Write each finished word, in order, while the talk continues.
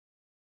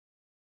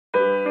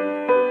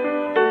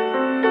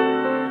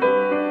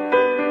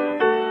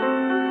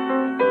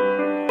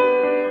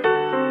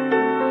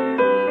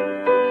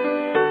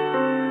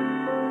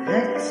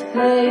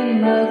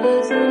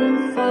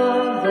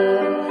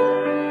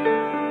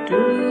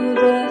do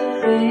the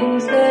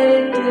things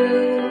they do.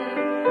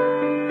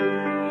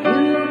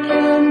 You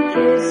can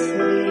kiss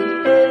me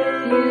if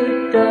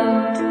you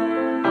don't.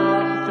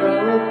 I'll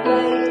throw a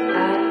plate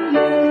at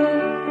you.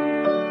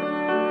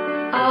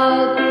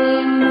 I'll be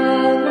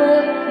mother,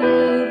 you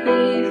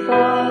be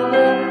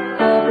father.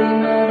 I'll be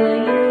mother,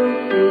 you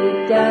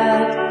be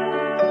dad.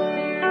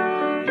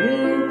 You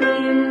be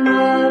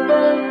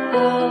mother,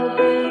 I'll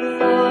be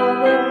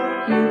father.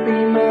 You be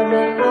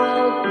mother,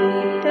 I'll be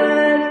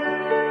dad.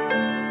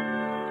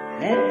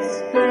 Let's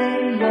play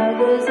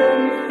mothers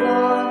and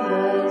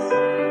fathers.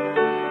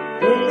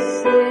 This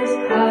is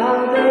how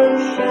they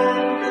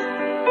shout.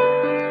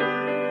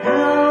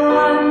 Now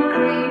I'm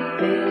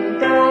creeping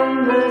down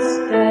the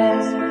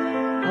stairs,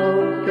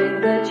 hoping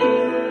that you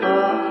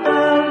are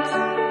out.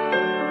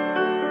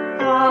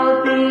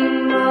 I'll be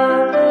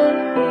mother,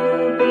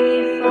 you be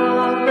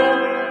father.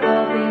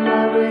 I'll be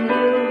mother,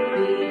 you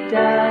be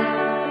dad.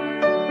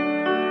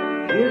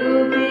 You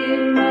be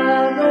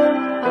mother,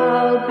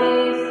 I'll be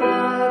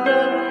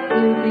father.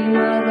 You be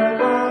mother,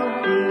 I'll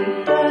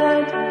be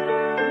dad.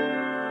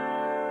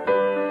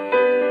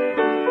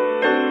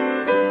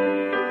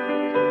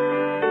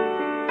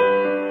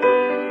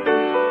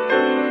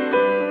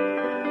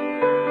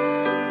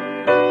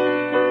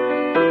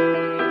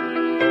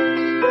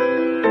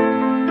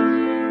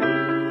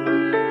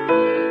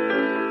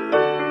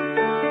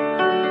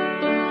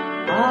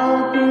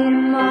 I'll be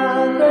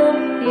mother,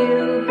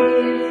 you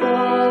be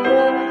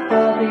father.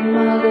 I'll be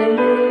mother,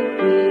 you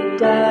be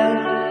dad.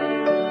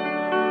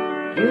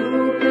 You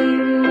be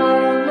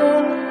mother,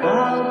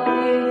 I'll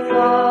be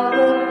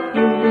father.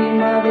 You be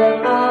mother,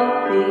 I'll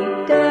be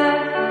dad.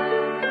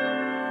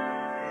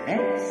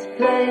 Let's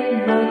play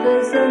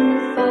mothers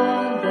and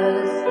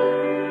fathers.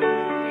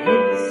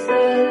 It's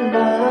a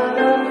lot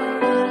of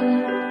fun.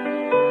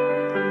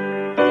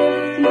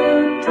 If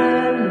you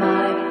turn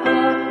my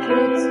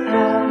pockets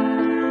out,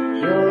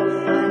 you'll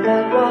find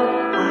out what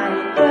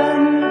I've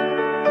done.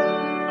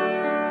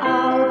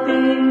 I'll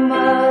be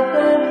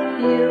mother,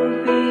 you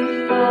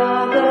be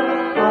father.